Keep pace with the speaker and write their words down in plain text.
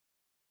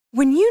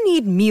When you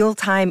need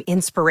mealtime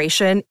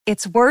inspiration,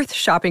 it's worth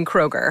shopping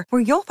Kroger,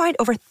 where you'll find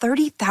over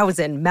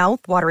 30,000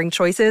 mouth-watering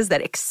choices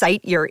that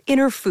excite your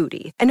inner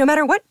foodie. And no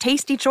matter what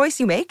tasty choice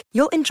you make,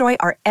 you'll enjoy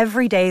our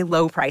everyday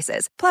low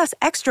prices, plus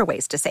extra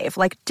ways to save,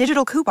 like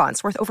digital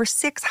coupons worth over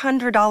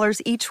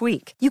 $600 each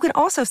week. You can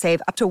also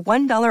save up to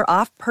 $1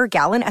 off per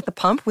gallon at the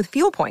pump with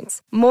fuel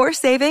points. More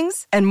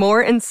savings and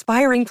more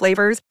inspiring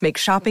flavors make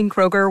shopping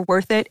Kroger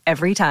worth it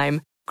every time.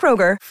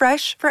 Kroger,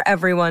 fresh for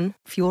everyone.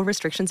 Fuel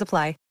restrictions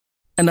apply.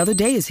 Another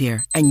day is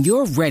here, and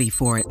you're ready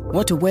for it.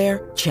 What to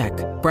wear? Check.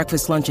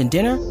 Breakfast, lunch, and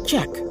dinner?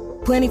 Check.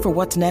 Planning for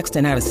what's next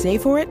and how to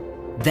save for it?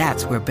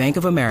 That's where Bank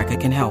of America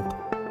can help.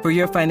 For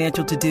your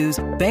financial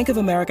to-dos, Bank of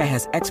America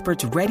has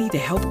experts ready to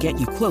help get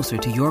you closer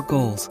to your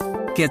goals.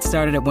 Get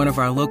started at one of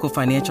our local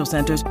financial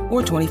centers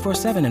or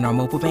 24/7 in our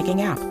mobile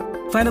banking app.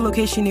 Find a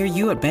location near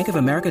you at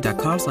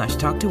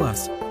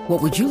bankofamerica.com/talktous.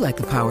 What would you like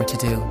the power to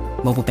do?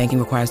 Mobile banking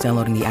requires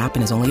downloading the app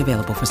and is only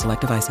available for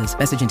select devices.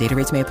 Message and data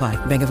rates may apply.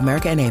 Bank of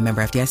America N.A.,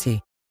 member FDIC.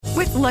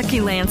 With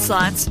Lucky Land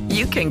Slots,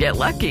 you can get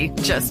lucky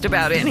just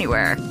about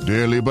anywhere.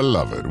 Dearly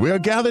beloved, we are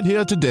gathered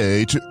here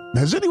today to...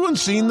 Has anyone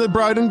seen the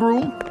bride and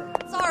groom?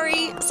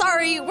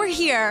 Sorry, we're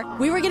here.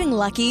 We were getting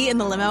lucky in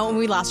the limo and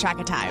we lost track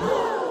of time.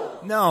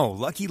 No,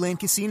 Lucky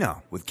Land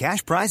Casino, with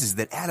cash prizes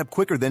that add up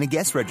quicker than a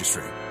guest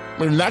registry.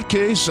 In that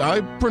case,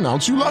 I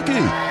pronounce you lucky.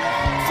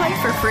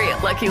 Play for free at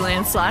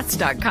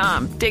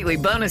LuckyLandSlots.com. Daily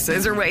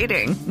bonuses are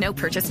waiting. No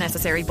purchase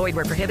necessary. Void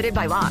where prohibited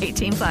by law.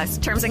 18+.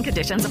 Terms and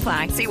conditions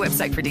apply. See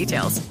website for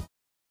details.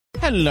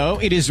 Hello,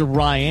 it is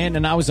Ryan,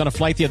 and I was on a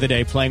flight the other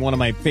day playing one of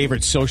my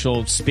favorite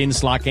social spin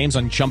slot games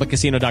on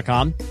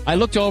ChumbaCasino.com. I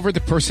looked over at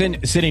the person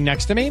sitting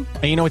next to me,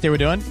 and you know what they were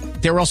doing?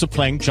 They were also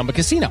playing Chumba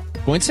Casino.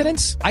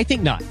 Coincidence? I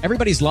think not.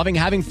 Everybody's loving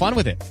having fun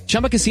with it.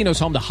 Chumba Casino is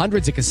home to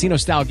hundreds of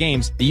casino-style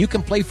games that you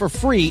can play for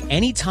free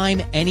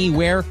anytime,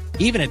 anywhere,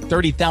 even at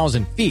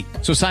 30,000 feet.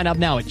 So sign up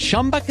now at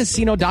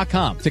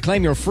ChumbaCasino.com to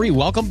claim your free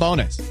welcome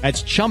bonus.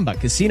 That's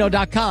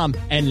ChumbaCasino.com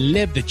and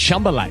live the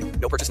Chumba life.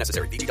 No purchase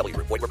necessary. VGW.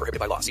 Void where prohibited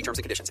by law. See terms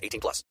and conditions.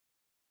 18+.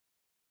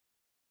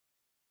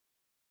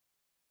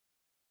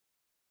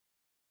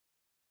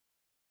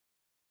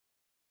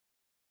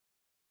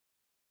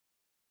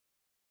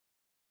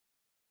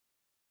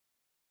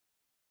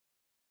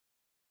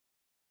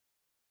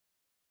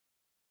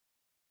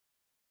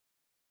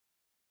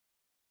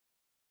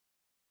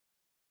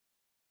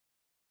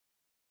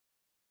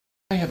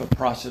 I have a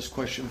process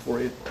question for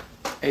you.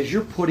 As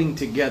you're putting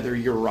together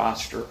your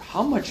roster,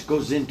 how much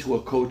goes into a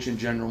coach and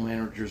general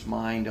manager's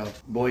mind of,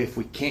 boy, if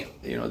we can't,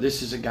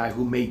 this is a guy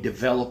who may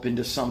develop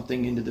into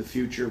something into the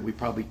future. We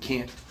probably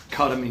can't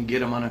cut him and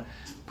get him on a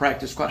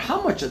practice squad.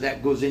 How much of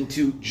that goes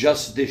into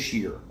just this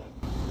year?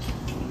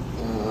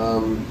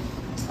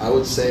 I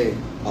would say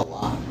a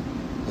lot,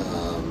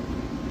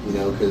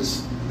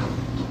 because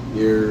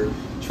you're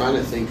trying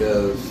to think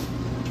of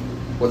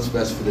what's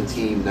best for the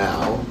team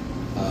now.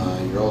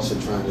 You're also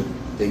trying to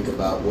think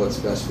about what's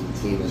best for the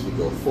team as we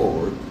go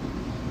forward.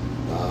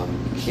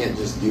 You can't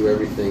just do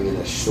everything in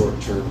a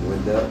short-term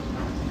window.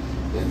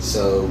 And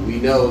so we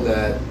know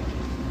that,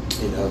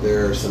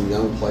 there are some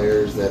young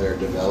players that are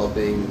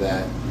developing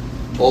that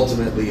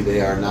ultimately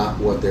they are not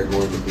what they're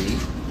going to be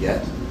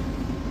yet.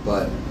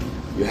 But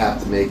you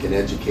have to make an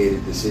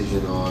educated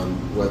decision on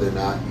whether or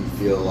not you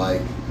feel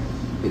like,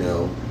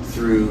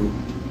 through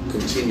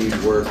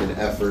continued work and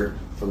effort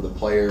from the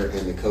player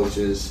and the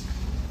coaches,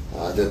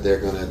 that they're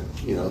going to,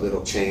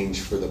 that'll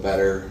change for the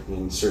better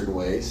in certain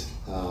ways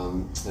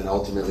and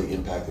ultimately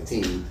impact the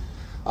team.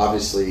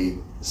 Obviously,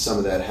 some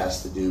of that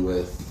has to do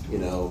with,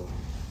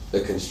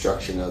 the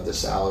construction of the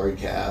salary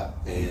cap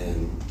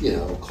and,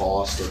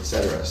 cost, et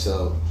cetera.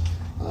 So,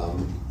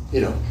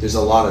 there's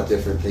a lot of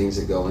different things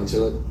that go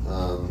into it.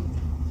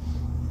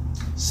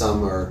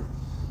 Some are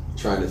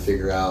trying to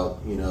figure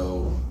out,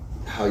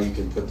 how you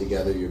can put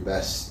together your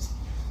best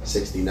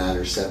 69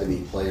 or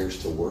 70 players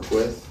to work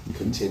with,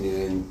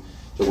 continuing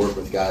to work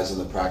with guys on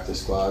the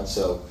practice squad.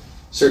 So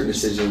certain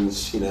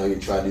decisions, you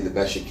try to do the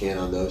best you can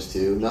on those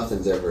two.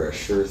 Nothing's ever a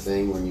sure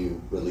thing when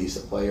you release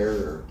a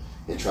player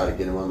and try to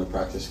get him on the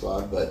practice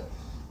squad. But,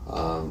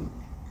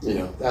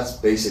 that's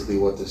basically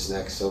what this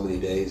next so many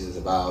days is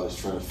about, is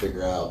trying to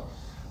figure out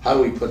how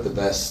do we put the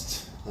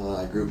best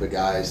group of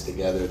guys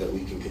together that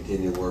we can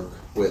continue to work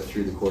with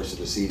through the course of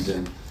the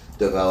season,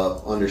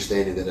 develop,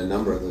 understanding that a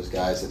number of those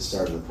guys that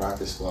started in the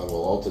practice squad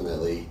will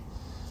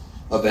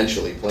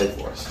eventually play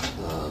for us,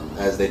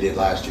 as they did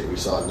last year. We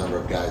saw a number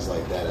of guys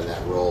like that in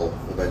that role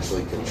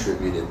eventually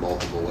contribute in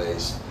multiple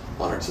ways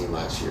on our team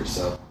last year.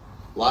 So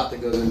a lot that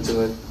goes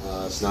into it.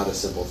 It's not a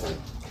simple thing.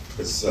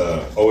 It's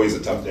always a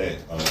tough day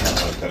on a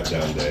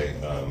cut-down day.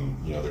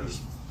 There's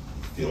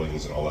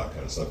feelings and all that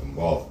kind of stuff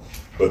involved.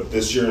 But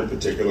this year in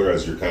particular,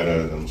 as you're kind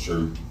of, I'm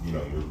sure,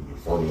 you're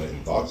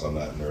formulating thoughts on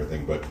that and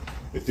everything, but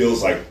it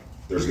feels like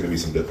there's going to be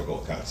some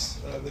difficult cuts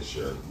this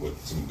year with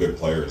some good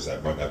players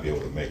that might not be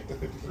able to make the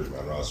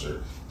 53-man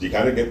roster. Do you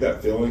kind of get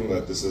that feeling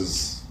that this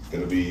is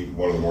going to be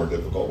one of the more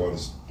difficult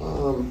ones?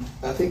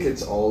 I think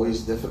it's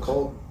always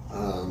difficult.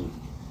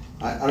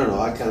 I don't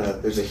know.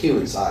 There's a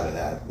human side of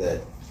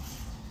that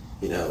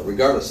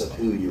regardless of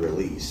who you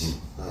release,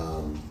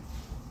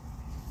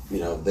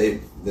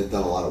 they've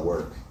done a lot of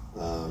work.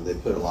 They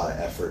put a lot of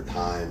effort,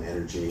 time,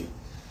 energy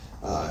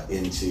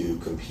into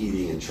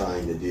competing and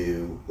trying to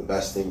do the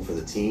best thing for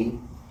the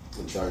team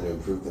and trying to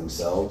improve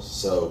themselves.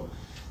 So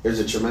there's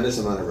a tremendous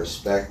amount of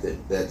respect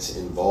that's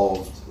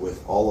involved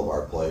with all of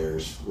our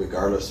players,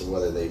 regardless of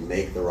whether they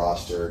make the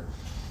roster,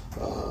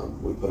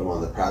 we put them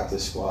on the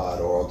practice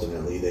squad, or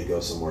ultimately they go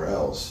somewhere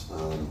else.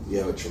 You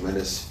have a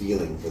tremendous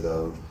feeling for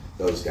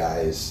those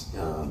guys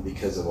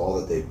because of all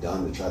that they've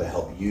done to try to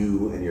help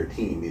you and your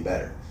team be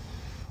better.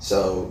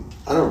 So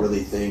I don't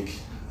really think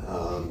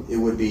it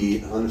would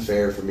be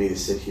unfair for me to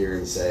sit here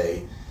and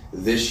say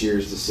this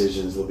year's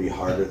decisions will be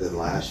harder than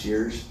last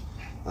year's,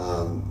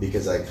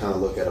 because I kind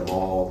of look at them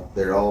all.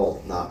 They're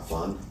all not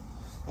fun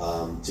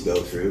to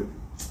go through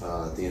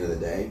at the end of the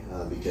day,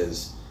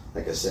 because,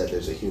 like I said,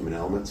 there's a human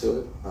element to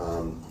it.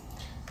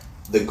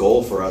 The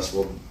goal for us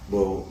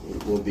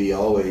will be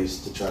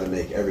always to try to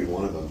make every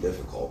one of them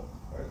difficult,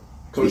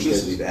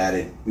 because we've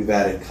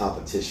added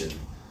competition,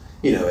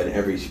 in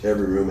every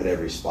room at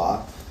every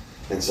spot.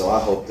 And so I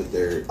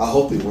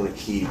hope we want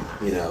to keep,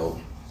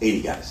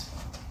 80 guys,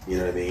 you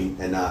know what I mean?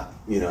 And not,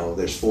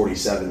 there's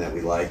 47 that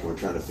we like and we're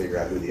trying to figure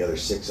out who the other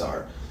 6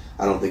 are.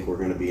 I don't think we're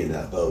going to be in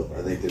that boat.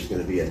 I think there's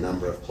going to be a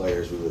number of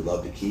players we would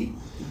love to keep.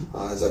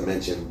 As I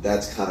mentioned,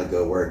 that's kind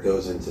of where it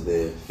goes into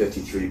the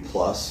 53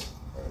 plus,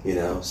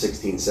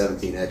 16,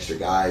 17 extra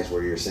guys,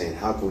 where you're saying,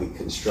 how can we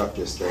construct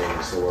this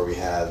thing so where we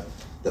have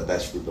the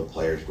best group of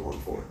players going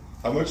forward?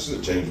 How much does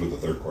it change with the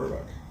third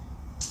quarterback?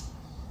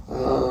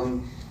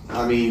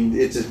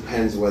 It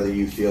depends whether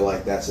you feel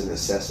like that's a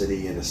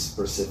necessity in a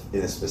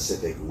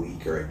specific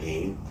week or a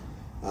game.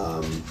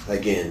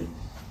 Again,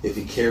 if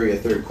you carry a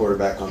third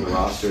quarterback on the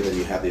roster, then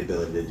you have the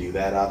ability to do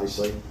that,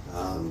 obviously.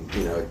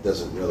 It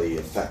doesn't really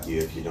affect you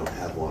if you don't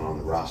have one on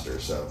the roster.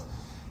 So,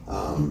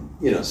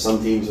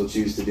 some teams will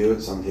choose to do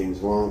it, some teams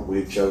won't.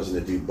 We've chosen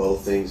to do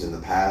both things in the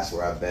past,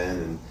 where I've been,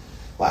 and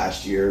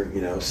last year,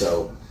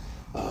 so,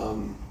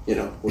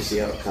 we'll see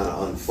how it kind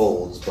of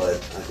unfolds. But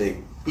I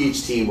think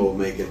each team will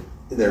make it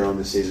their own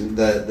decision.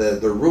 The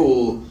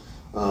rule,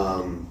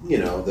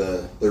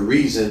 the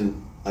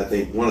reason, I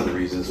think one of the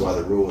reasons why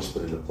the rule was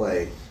put into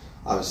play,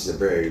 obviously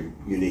it's a very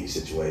unique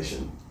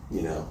situation,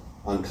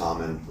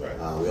 uncommon. Right.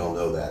 We all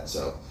know that.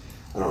 So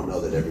I don't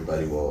know that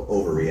everybody will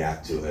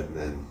overreact to it and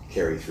then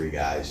carry 3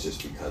 guys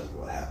just because of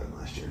what happened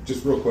last year.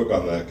 Just real quick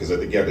on that, because I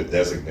think you have to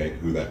designate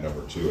who that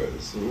number 2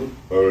 is. Mm-hmm.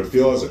 But I would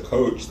feel as a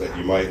coach that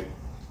you might,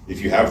 if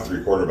you have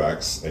 3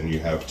 quarterbacks and you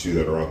have 2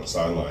 that are on the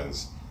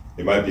sidelines,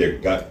 it might be a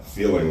gut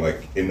feeling,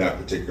 like in that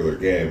particular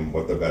game,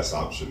 what the best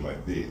option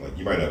might be. Like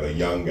you might have a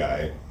young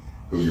guy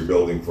who you're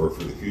building for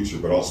the future,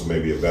 but also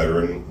maybe a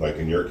veteran, like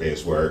in your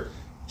case, where,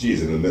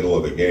 geez, in the middle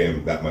of the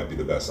game, that might be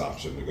the best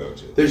option to go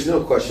to. There's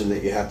no question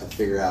that you have to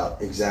figure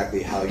out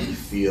exactly how you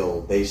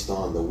feel based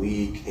on the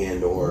week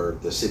and or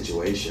the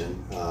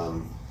situation.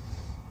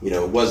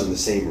 It wasn't the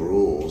same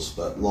rules,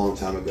 but a long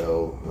time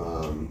ago,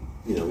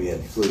 we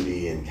had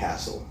Flutie and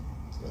Castle.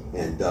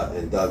 And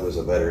Doug was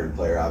a veteran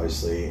player,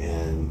 obviously,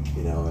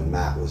 and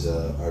Matt was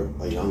a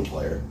young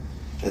player.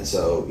 And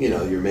so,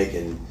 you're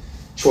making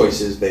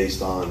choices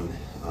based on,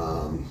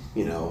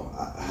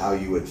 how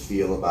you would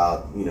feel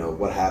about,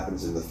 what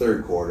happens in the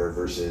third quarter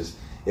versus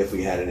if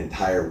we had an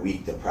entire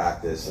week to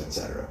practice,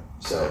 etc.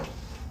 So,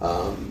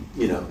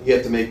 you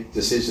have to make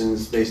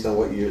decisions based on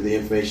the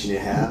information you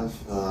have,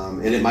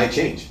 and it might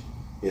change.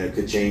 It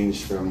could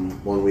change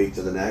from one week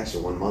to the next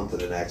or 1 month to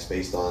the next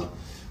based on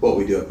what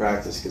we do at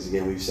practice, because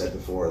again, we've said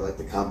before, like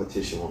the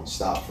competition won't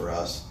stop for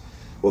us.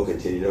 We'll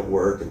continue to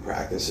work and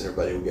practice, and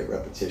everybody will get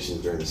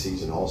repetitions during the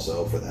season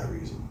also for that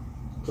reason.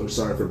 Coach,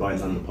 sorry for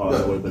biting on the pause.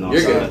 No, I would have been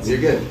offside. You're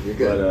good.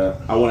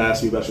 But I want to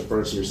ask you about your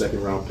first and your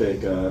second round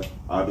pick.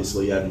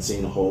 Obviously, you haven't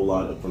seen a whole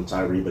lot from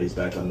Tyree, but he's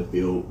back on the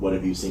field. What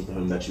have you seen from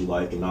him that you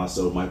like? And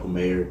also, Michael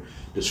Mayer,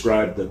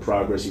 describe the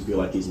progress you feel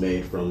like he's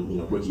made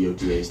from rookie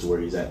OTAs to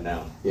where he's at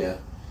now. Yeah,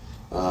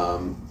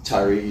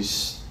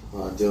 Tyree's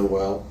doing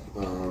well.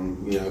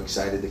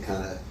 Excited to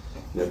kind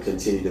of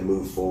continue to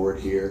move forward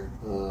here.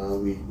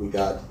 We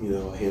got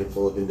a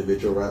handful of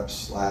individual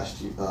reps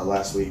last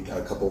week, got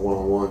a couple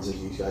one-on-ones as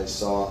you guys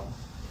saw,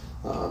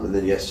 and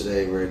then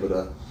yesterday we were able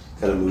to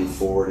kind of move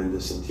forward into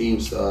some team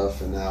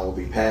stuff, and now we'll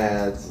be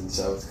pads, and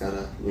so it's kind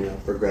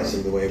of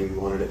progressing the way we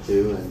wanted it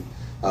to, and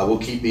we'll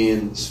keep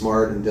being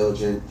smart and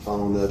diligent,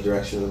 following the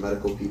direction of the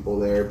medical people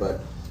there,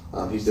 but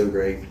he's doing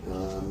great.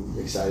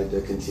 Excited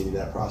to continue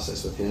that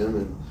process with him,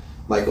 and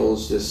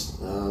Michael's just,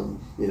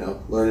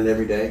 learning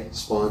every day,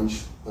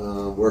 sponge,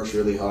 works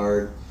really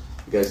hard.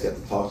 You guys got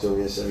to talk to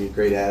him yesterday.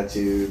 Great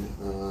attitude.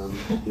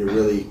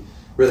 Really,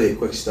 really a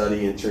quick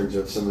study in terms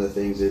of some of the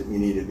things that you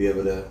need to be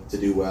able to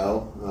do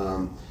well.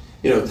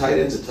 Tight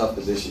end's a tough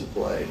position to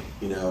play,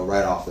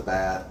 right off the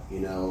bat,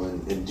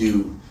 and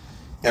do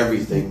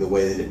everything the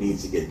way that it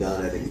needs to get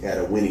done at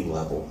a winning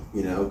level,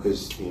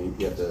 because you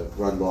have to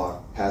run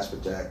block, pass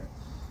protect,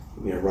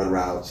 run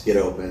routes, get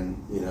open,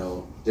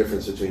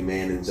 difference between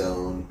man and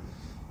zone,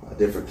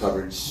 different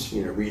coverage,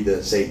 read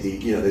the safety.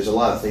 There's a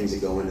lot of things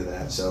that go into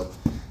that. So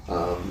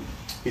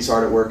he's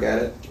hard at work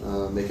at it,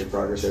 making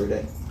progress every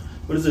day.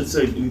 What does it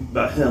say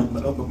about him,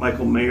 about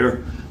Michael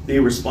Mayer? He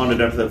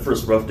responded after that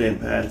first rough day in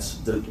pads.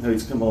 How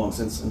he's come along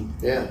since then.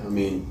 Yeah, I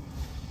mean,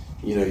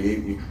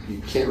 you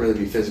can't really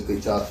be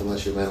physically tough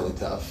unless you're mentally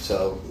tough.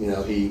 So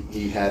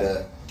he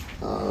had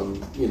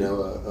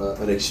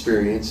an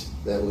experience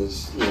that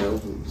was,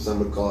 some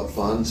would call it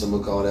fun, some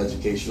would call it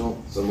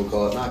educational, some would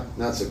call it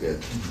not so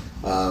good.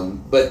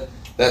 But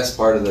that's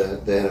part of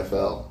the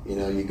NFL.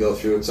 You go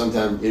through it.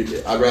 Sometimes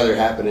I'd rather it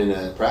happen in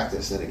a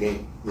practice than a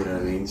game. You know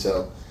what I mean?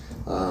 So,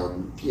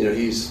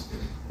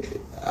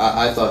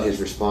 I thought his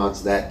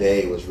response that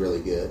day was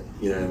really good.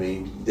 You know what I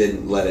mean?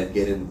 Didn't let it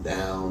get him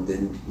down.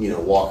 Didn't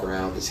walk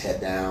around with his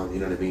head down. You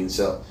know what I mean?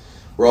 So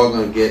we're all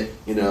going to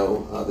get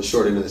the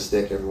short end of the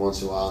stick every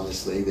once in a while in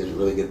this league. There's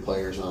really good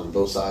players on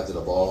both sides of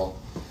the ball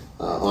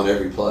on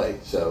every play.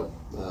 So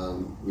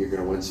you're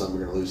going to win some,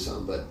 you're going to lose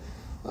some. But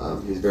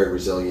he's very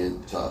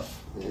resilient,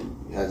 tough,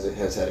 and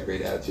has had a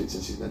great attitude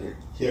since he's been here.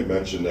 He had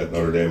mentioned at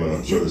Notre Dame, and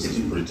I'm sure this is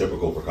pretty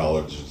typical for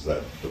college, is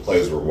that the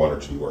plays were 1 or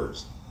 2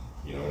 words.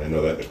 And I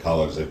know that at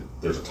college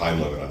there's a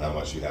time limit on how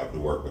much you have to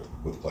work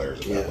with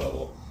players at that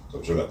level. So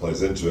I'm sure that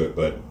plays into it.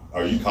 But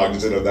are you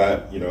cognizant of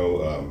that?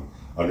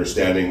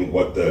 Understanding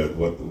what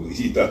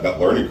that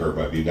learning curve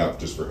might be, not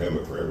just for him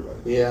but for everybody.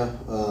 Yeah,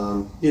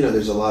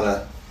 there's a lot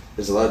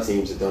of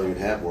teams that don't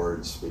even have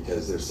words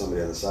because there's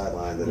somebody on the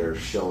sideline that are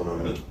showing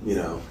them,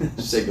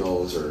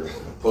 signals or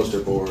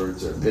poster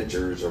boards or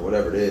pictures or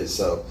whatever it is.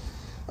 So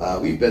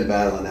we've been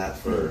battling that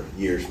for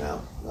years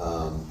now.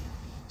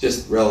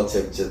 Just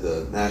relative to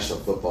the National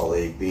Football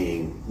League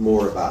being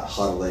more about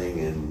huddling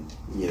and,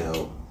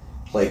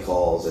 play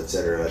calls, et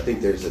cetera. I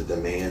think there's a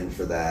demand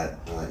for that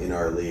in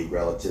our league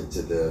relative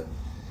to the,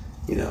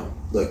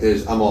 look,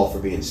 I'm all for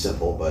being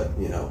simple, but,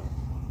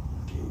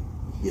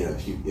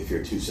 if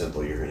you're too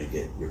simple, you're going to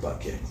get your butt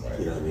kicked. Right.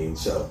 You know what I mean?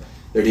 So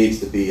there needs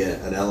to be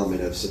an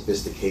element of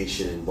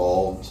sophistication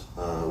involved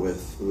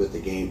with the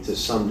game to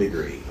some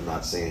degree. I'm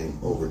not saying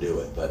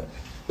overdo it, but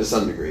to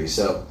some degree.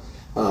 So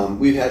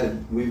we've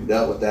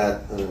dealt with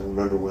that. I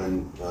remember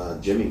when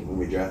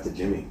we drafted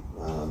Jimmy,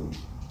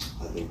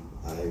 I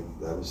think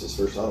that was his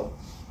first huddle,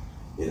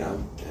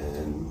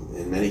 and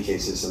in many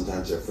cases,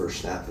 sometimes their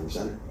first snap from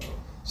center.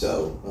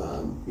 So,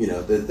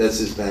 this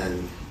has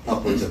been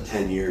upwards of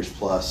 10 years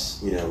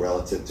plus,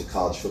 relative to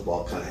college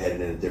football kind of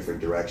headed in a different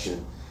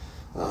direction.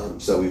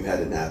 So we've had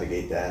to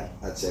navigate that,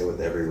 I'd say, with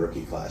every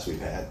rookie class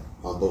we've had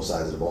on both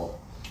sides of the ball.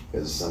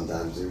 Because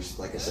sometimes there's,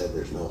 like I said,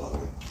 there's no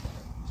huddling.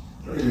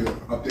 Any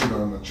update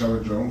on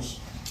Chandler Jones?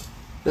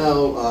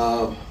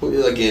 No,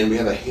 again, we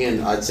have a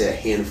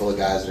handful of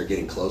guys that are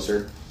getting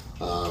closer.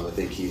 I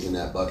think he's in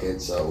that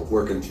bucket, so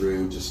working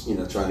through just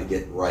trying to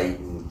get right,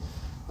 and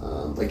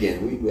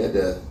again we had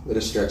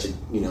to stretch a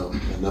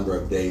number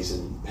of days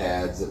in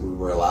pads that we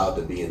were allowed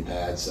to be in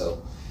pads.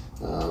 So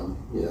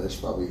there's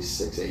probably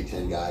 6, 8,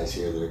 10 guys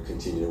here that are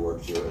continuing to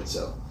work through it.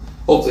 So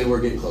hopefully we're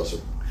getting closer.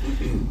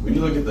 When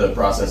you look at the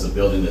process of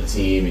building the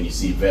team and you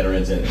see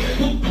veterans and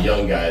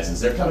young guys,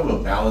 is there kind of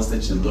a balance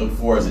that you look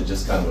for, or is it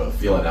just kind of a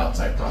feeling out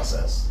type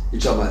process?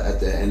 You're talking about at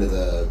the end of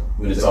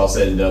when it's all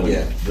said and done, when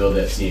you build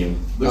that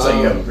team. Looks like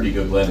you have a pretty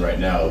good blend right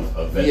now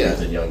of veterans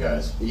and young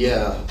guys.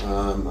 Yeah,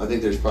 I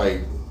think there's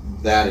probably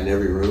that in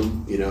every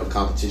room,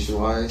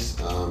 competition-wise.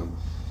 I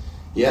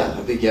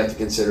think you have to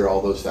consider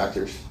all those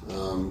factors.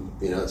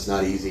 It's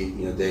not easy.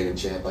 Dave and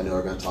Champ, I know,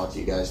 are going to talk to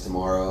you guys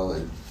tomorrow,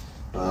 and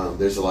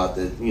there's a lot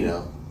that,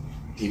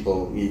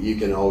 people, you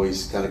can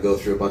always kind of go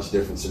through a bunch of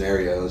different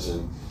scenarios,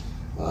 and,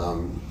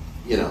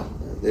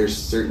 there's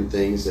certain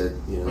things that,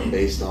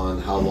 based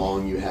on how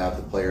long you have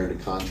the player under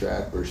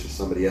contract versus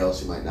somebody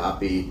else who might not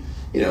be,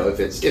 if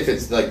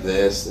it's like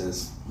this, then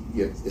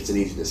it's an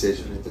easy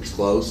decision. If it's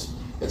close,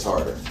 it's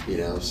harder,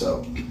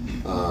 so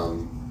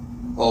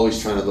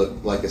always trying to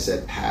look, like I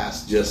said,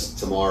 past just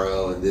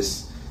tomorrow and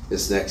this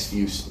next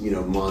few,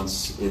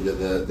 months into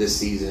this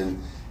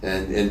season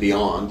and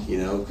beyond,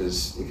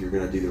 because if you're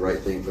going to do the right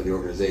thing for the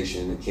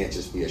organization, it can't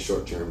just be a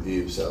short-term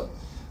view. So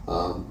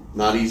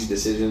not easy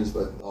decisions,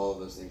 but all of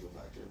those things will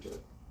factor into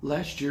it.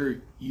 Last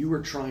year, you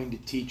were trying to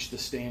teach the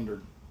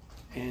standard.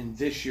 And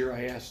this year,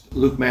 I asked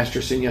Luke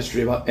Masterson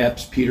yesterday about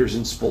Epps, Peters,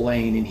 and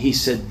Spillane, and he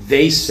said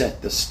they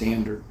set the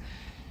standard.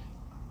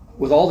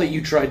 With all that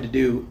you tried to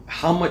do,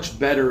 how much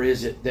better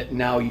is it that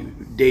now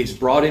Dave's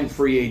brought in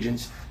free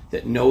agents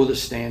that know the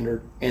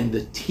standard and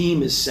the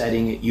team is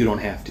setting it, you don't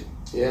have to?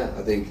 Yeah,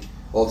 I think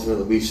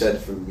ultimately we've said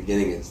from the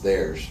beginning it's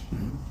theirs.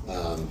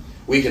 Mm-hmm.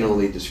 We can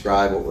only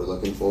describe what we're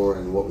looking for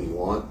and what we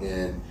want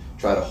and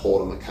try to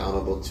hold them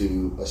accountable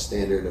to a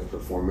standard of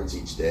performance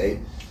each day.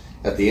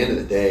 At the end of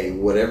the day,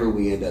 whatever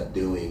we end up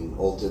doing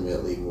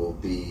ultimately will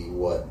be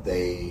what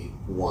they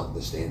want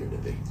the standard to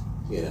be.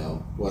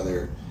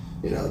 Whether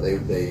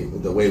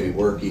the way we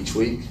work each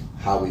week,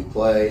 how we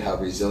play, how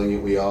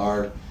resilient we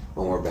are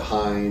when we're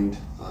behind,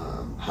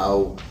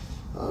 how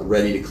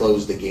ready to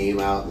close the game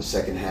out in the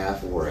second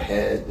half when we're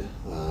ahead.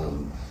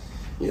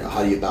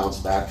 how do you bounce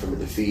back from a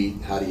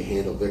defeat? How do you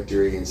handle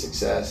victory and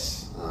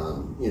success?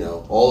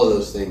 All of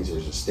those things,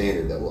 there's a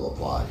standard that will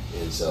apply.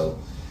 And so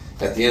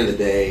at the end of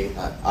the day,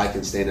 I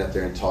can stand up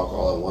there and talk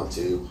all I want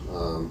to.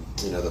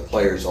 The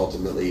players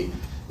ultimately,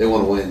 they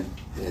want to win.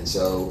 And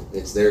so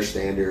it's their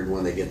standard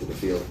when they get to the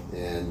field,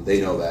 and they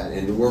know that.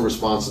 And we're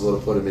responsible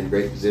to put them in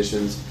great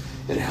positions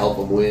and help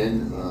them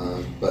win.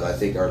 But I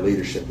think our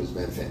leadership has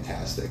been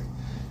fantastic.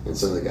 And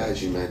some of the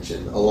guys you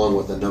mentioned, along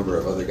with a number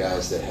of other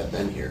guys that have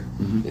been here,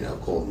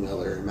 Colton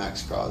Miller,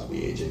 Max Crosby,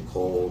 AJ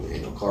Cole,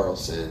 Daniel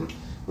Carlson.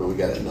 We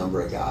got a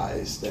number of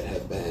guys that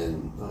have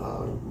been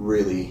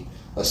really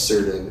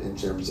assertive in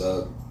terms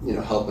of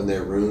helping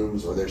their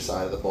rooms or their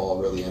side of the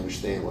ball really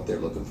understand what they're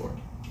looking for.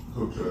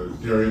 Coach,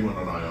 Jerry went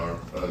on IR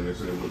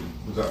yesterday.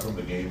 Was that from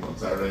the game on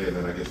Saturday? And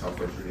then I guess how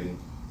frustrating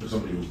for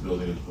somebody who's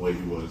building it the way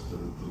he was to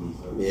lose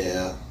that?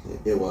 Yeah,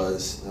 it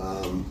was.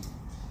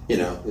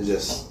 It was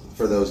just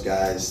for those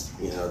guys,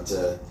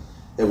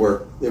 they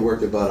worked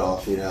their butt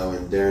off,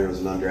 and Darren was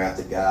an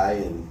undrafted guy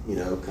and,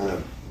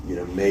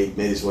 made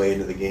his way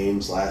into the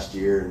games last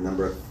year in a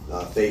number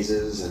of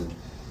phases and,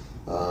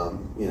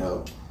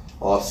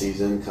 off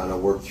season, kind of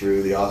worked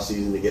through the off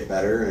season to get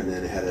better, and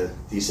then had a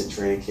decent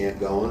training camp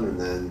going, and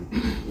then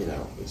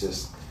it's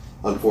just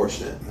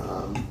unfortunate.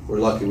 We're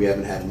lucky we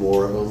haven't had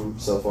more of them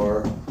so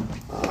far,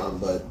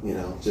 but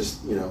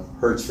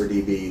hurts for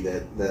DB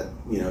that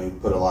he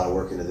put a lot of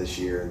work into this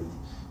year and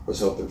was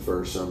hoping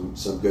for some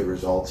good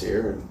results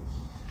here, and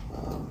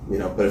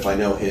but if I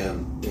know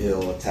him,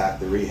 he'll attack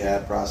the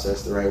rehab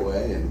process the right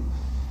way and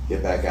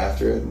get back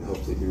after it, and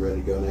hopefully be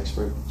ready to go next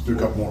spring. Let's do a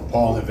couple more.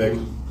 Paul and Vic.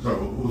 Sorry,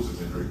 what was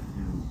his injury?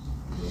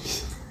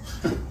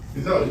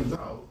 He's out.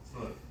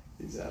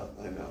 He's out.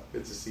 I know.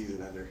 It's a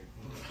season ender.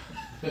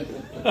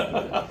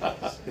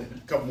 A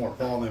couple more.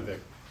 Paul and Vic.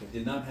 I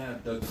did not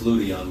have Doug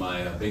Flutie on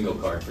my bingo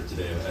card for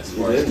today as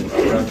far as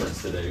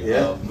reference today.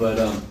 Yeah.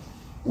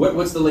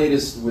 What's the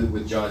latest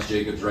with Josh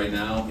Jacobs right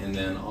now? And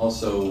then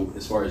also,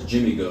 as far as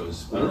Jimmy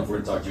goes, I don't know if we're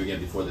going to talk to you again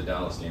before the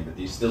Dallas game, but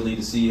do you still need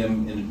to see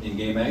him in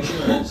game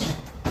action, or is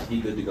he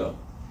good to go?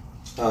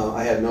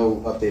 I have no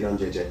update on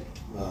JJ.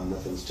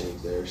 Nothing's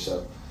changed there.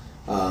 So,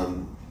 I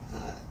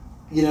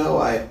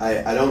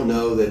don't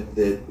know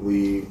that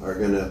we are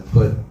going to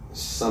put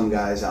some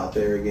guys out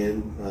there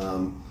again.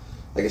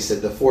 Like I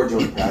said, the 4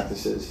 joint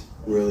practices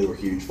really were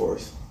huge for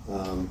us.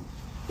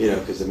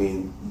 Because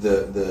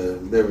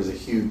there was a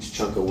huge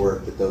chunk of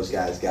work that those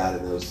guys got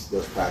in those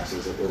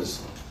practices. It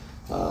was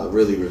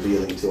really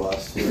revealing to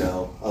us,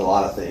 a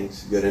lot of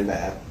things, good and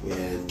bad,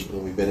 and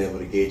we've been able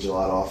to gauge a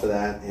lot off of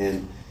that,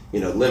 and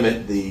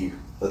limit the,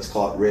 let's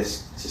call it,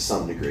 risk to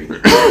some degree.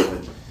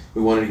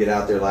 We wanted to get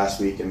out there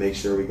last week and make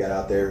sure we got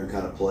out there and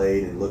kind of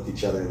played and looked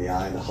each other in the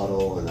eye in the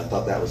huddle, and I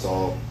thought that was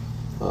all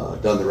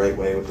done the right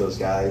way with those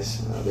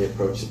guys. They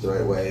approached it the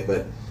right way,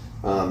 but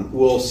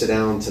we'll sit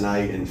down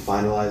tonight and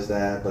finalize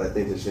that, but I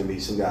think there's going to be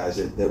some guys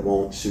that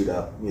won't suit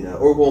up,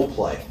 or won't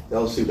play.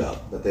 They'll suit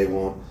up, but they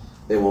won't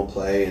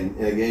play. And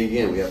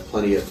again, we have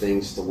plenty of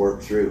things to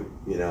work through,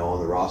 on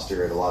the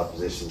roster at a lot of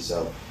positions.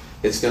 So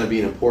it's going to be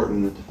an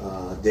important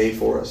day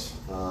for us,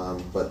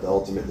 but the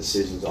ultimate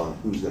decisions on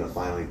who's going to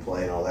finally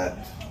play and all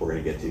that, we're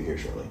going to get to here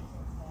shortly.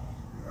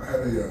 I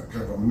had a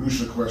kind of a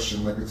minutia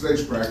question, like in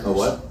today's practice. A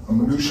what? A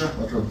minutia,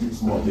 like a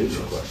small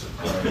minutia question.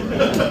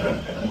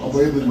 I'm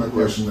labeling my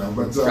question now,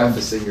 but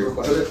practicing your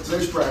question.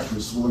 Today's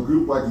practice, will a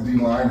group like the D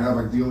line have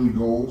like daily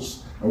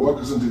goals, and what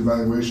goes into the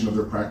evaluation of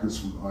their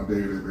practice on a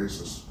day-to-day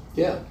basis?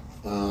 Yeah,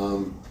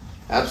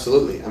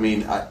 absolutely.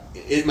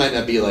 It might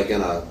not be like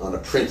on a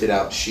printed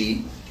out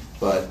sheet,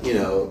 but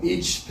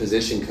each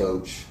position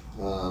coach,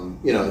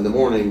 in the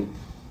morning,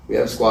 we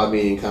have a squad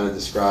meeting, kind of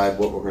describe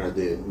what we're going to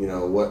do.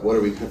 What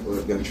are we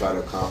going to try to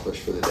accomplish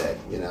for the day?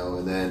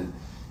 And then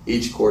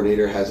each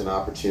coordinator has an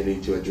opportunity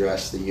to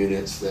address the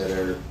units that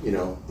are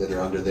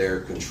under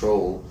their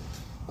control,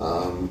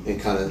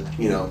 and kind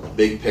of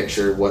big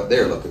picture what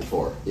they're looking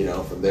for,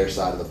 from their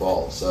side of the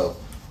ball. So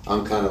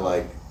I'm kind of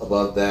like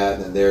above that,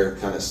 and they're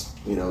kind of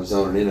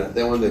zoning in.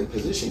 Then when the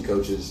position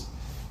coaches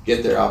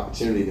get their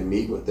opportunity to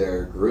meet with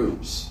their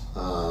groups,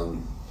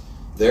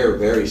 they're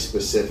very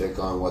specific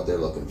on what they're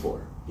looking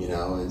for.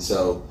 And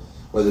so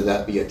whether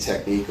that be a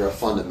technique or a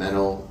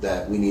fundamental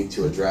that we need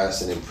to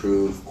address and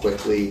improve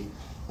quickly,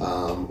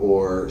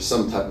 or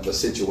some type of a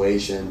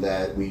situation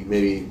that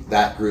maybe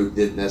that group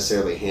didn't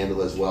necessarily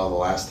handle as well the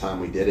last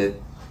time we did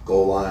it,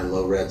 goal line,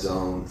 low red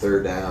zone,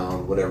 3rd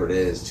down, whatever it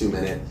is, 2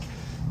 minute,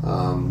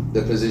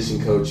 the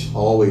position coach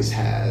always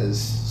has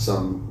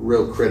some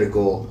real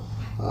critical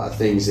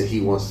things that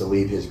he wants to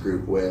leave his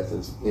group with,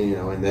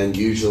 and then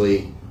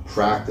usually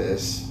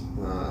practice.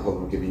 I hope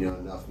I'm giving you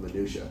enough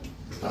minutia.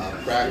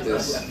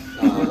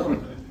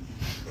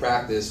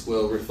 Practice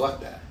will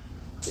reflect that.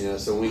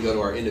 So when we go to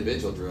our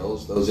individual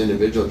drills, those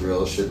individual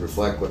drills should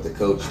reflect what the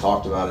coach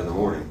talked about in the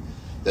morning.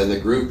 Then the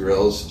group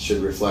drills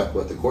should reflect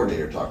what the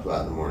coordinator talked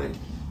about in the morning.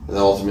 And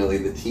then ultimately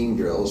the team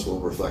drills will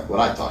reflect what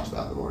I talked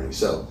about in the morning.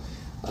 So,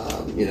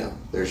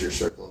 there's your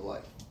circle of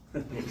life.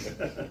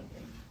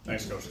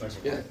 Thanks, Coach. Thanks.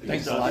 Yeah,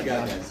 Thanks a lot,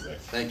 guys.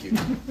 Thank you.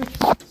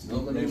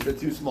 No names are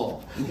too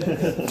small.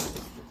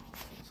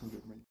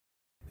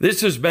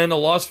 This has been a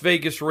Las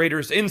Vegas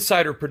Raiders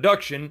Insider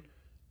production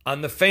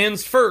on the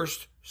Fans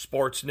First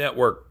Sports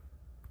Network.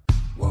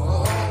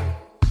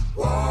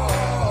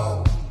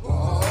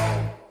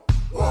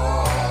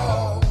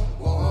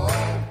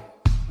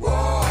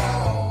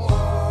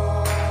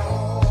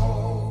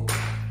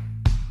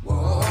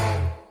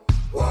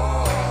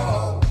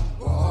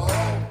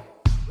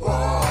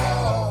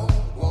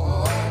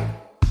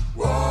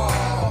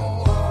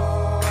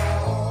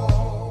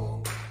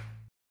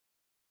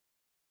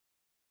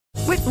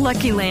 With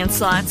Lucky Land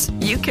Slots,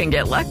 you can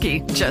get lucky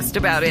just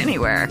about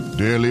anywhere.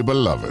 Dearly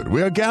beloved,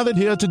 we are gathered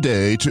here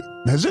today to...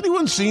 Has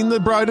anyone seen the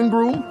bride and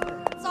groom?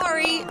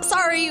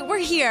 Sorry, we're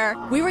here.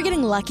 We were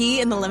getting lucky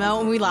in the limo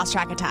and we lost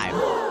track of time.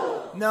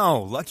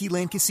 No, Lucky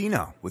Land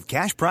Casino, with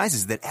cash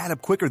prizes that add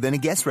up quicker than a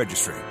guest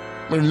registry.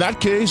 In that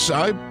case,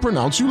 I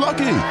pronounce you lucky.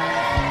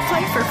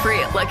 Play for free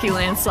at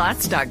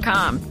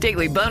LuckyLandSlots.com.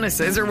 Daily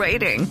bonuses are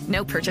waiting.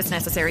 No purchase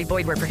necessary.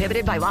 Void where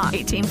prohibited by law.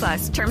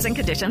 18+. Terms and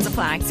conditions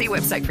apply. See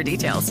website for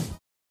details.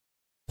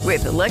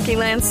 With the Lucky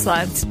Land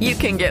Slots, you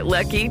can get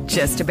lucky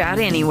just about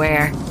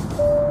anywhere.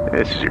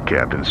 This is your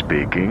captain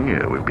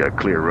speaking. We've got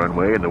clear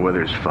runway and the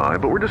weather's fine,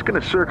 but we're just going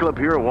to circle up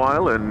here a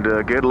while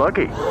and get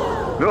lucky.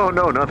 No,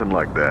 nothing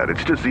like that.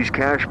 It's just these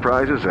cash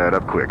prizes add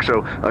up quick.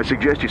 So I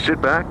suggest you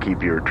sit back,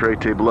 keep your tray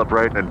table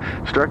upright, and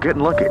start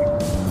getting lucky.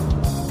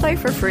 Play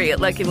for free at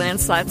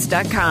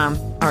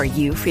LuckyLandSlots.com. Are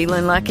you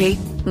feeling lucky?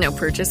 No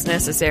purchase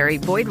necessary.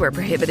 Void where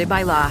prohibited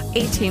by law.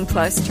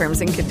 18+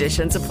 terms and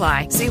conditions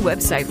apply. See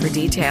website for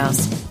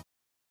details.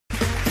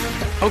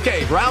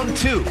 Okay, round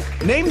two.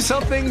 Name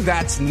something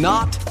that's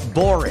not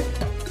boring.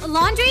 A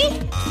laundry?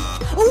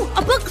 Ooh,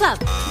 a book club.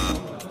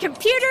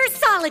 Computer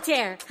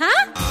solitaire,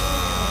 huh?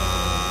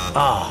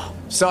 Ah,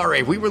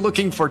 sorry, we were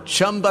looking for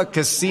Chumba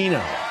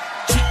Casino.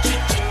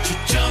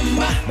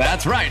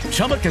 That's right.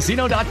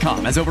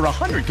 ChumbaCasino.com has over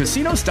 100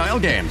 casino-style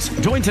games.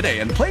 Join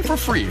today and play for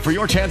free for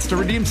your chance to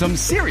redeem some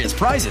serious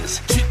prizes.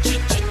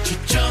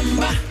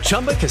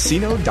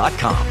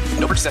 ChumbaCasino.com.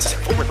 No purchase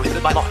necessary. Void where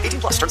prohibited by law.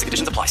 18+. Terms and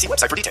conditions apply. See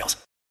website for details.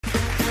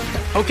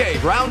 Okay,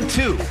 round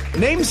two.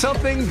 Name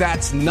something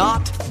that's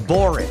not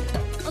boring.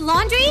 A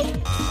laundry?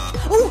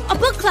 Ooh, a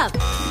book club.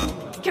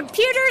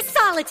 Computer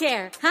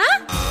solitaire,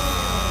 huh?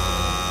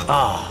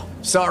 Ah,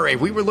 sorry,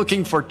 we were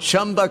looking for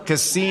Chumba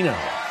Casino.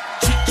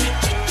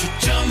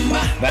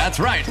 That's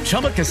right.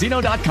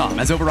 ChumbaCasino.com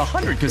has over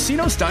 100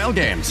 casino-style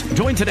games.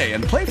 Join today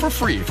and play for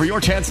free for your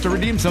chance to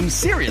redeem some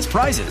serious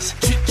prizes.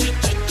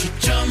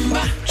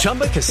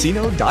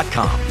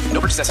 ChumbaCasino.com.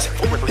 No purchase necessary.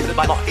 Void where prohibited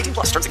by law. 18+.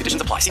 Terms and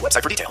conditions apply. See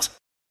website for details.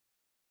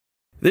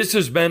 This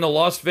has been a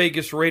Las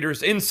Vegas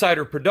Raiders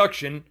Insider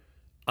production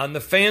on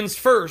the Fans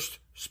First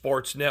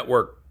Sports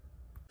Network.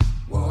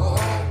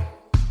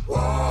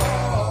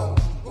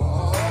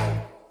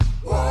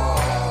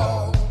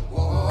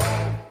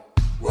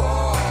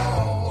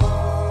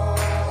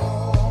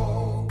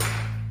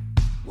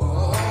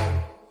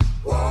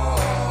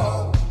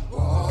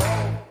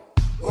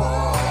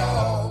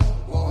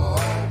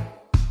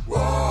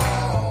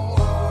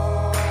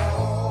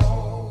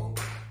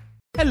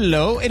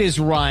 Hello, it is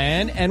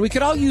Ryan, and we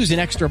could all use an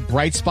extra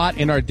bright spot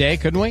in our day,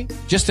 couldn't we?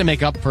 Just to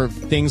make up for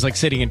things like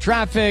sitting in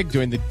traffic,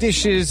 doing the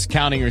dishes,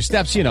 counting your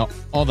steps, you know,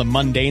 all the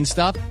mundane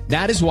stuff.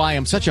 That is why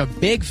I'm such a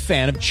big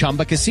fan of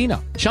Chumba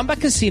Casino. Chumba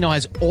Casino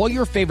has all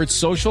your favorite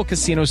social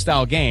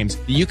casino-style games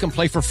that you can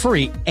play for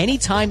free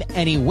anytime,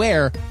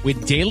 anywhere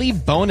with daily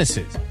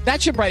bonuses.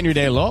 That should brighten your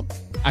day a little.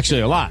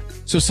 Actually, a lot.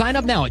 So sign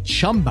up now at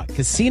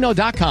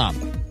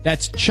ChumbaCasino.com.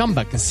 That's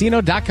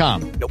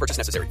ChumbaCasino.com. No purchase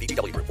necessary.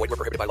 VGW Group. Void where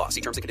prohibited by law. See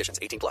terms and conditions.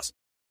 18+.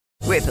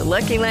 With the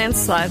Lucky Land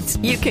Slots,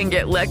 you can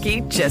get lucky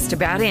just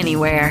about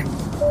anywhere.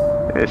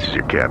 This is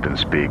your captain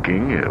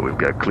speaking. We've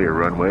got clear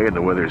runway and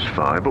the weather's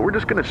fine, but we're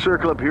just going to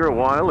circle up here a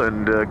while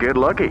and get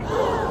lucky.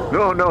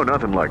 No,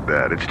 nothing like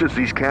that. It's just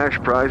these cash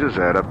prizes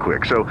add up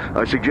quick. So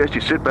I suggest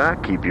you sit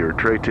back, keep your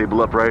tray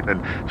table upright,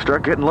 and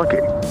start getting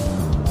lucky.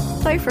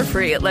 Play for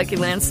free at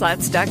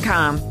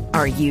LuckyLandSlots.com.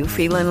 Are you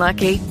feeling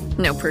lucky?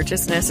 No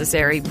purchase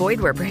necessary.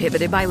 Void where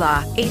prohibited by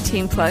law.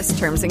 18+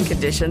 terms and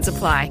conditions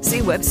apply. See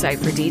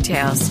website for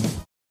details.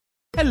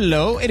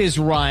 Hello, it is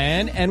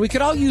Ryan, and we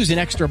could all use an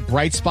extra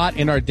bright spot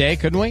in our day,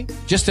 couldn't we?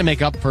 Just to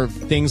make up for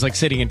things like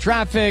sitting in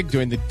traffic,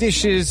 doing the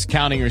dishes,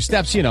 counting your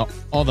steps, you know,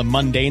 all the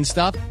mundane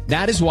stuff.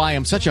 That is why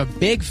I'm such a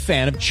big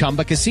fan of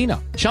Chumba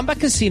Casino. Chumba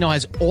Casino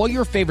has all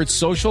your favorite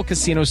social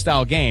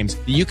casino-style games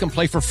that you can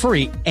play for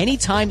free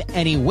anytime,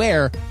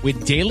 anywhere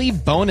with daily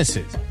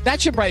bonuses. That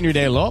should brighten your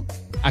day a little.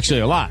 Actually,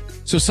 a lot.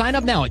 So sign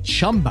up now at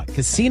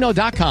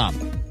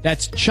ChumbaCasino.com.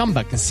 That's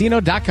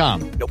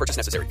ChumbaCasino.com. No purchase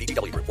necessary.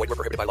 VGW Group. Void where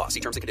prohibited by law. See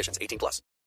terms and conditions. 18+.